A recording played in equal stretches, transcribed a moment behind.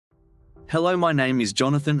Hello, my name is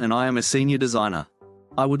Jonathan and I am a senior designer.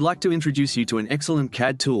 I would like to introduce you to an excellent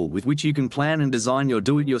CAD tool with which you can plan and design your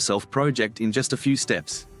do-it-yourself project in just a few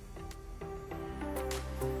steps.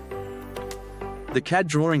 The CAD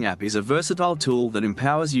Drawing App is a versatile tool that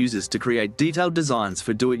empowers users to create detailed designs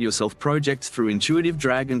for do-it-yourself projects through intuitive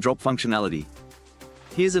drag and drop functionality.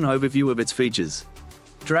 Here's an overview of its features.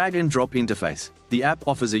 Drag and drop interface. The app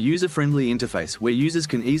offers a user-friendly interface where users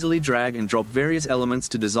can easily drag and drop various elements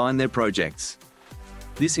to design their projects.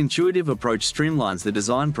 This intuitive approach streamlines the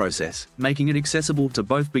design process, making it accessible to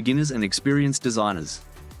both beginners and experienced designers.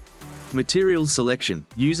 Materials selection.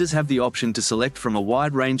 Users have the option to select from a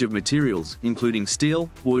wide range of materials, including steel,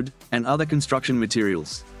 wood, and other construction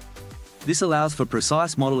materials. This allows for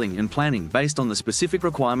precise modeling and planning based on the specific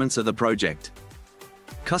requirements of the project.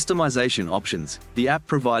 Customization options. The app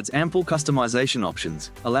provides ample customization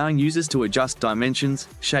options, allowing users to adjust dimensions,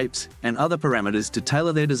 shapes, and other parameters to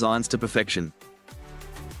tailor their designs to perfection.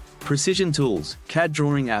 Precision tools. CAD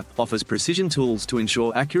Drawing App offers precision tools to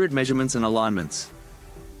ensure accurate measurements and alignments.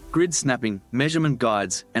 Grid snapping, measurement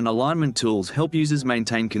guides, and alignment tools help users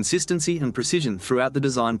maintain consistency and precision throughout the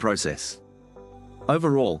design process.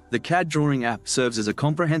 Overall, the CAD Drawing App serves as a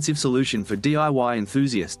comprehensive solution for DIY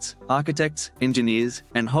enthusiasts, architects, engineers,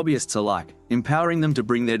 and hobbyists alike, empowering them to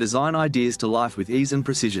bring their design ideas to life with ease and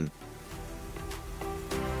precision.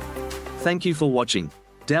 Thank you for watching.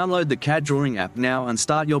 Download the CAD Drawing App now and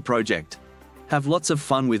start your project. Have lots of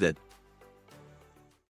fun with it.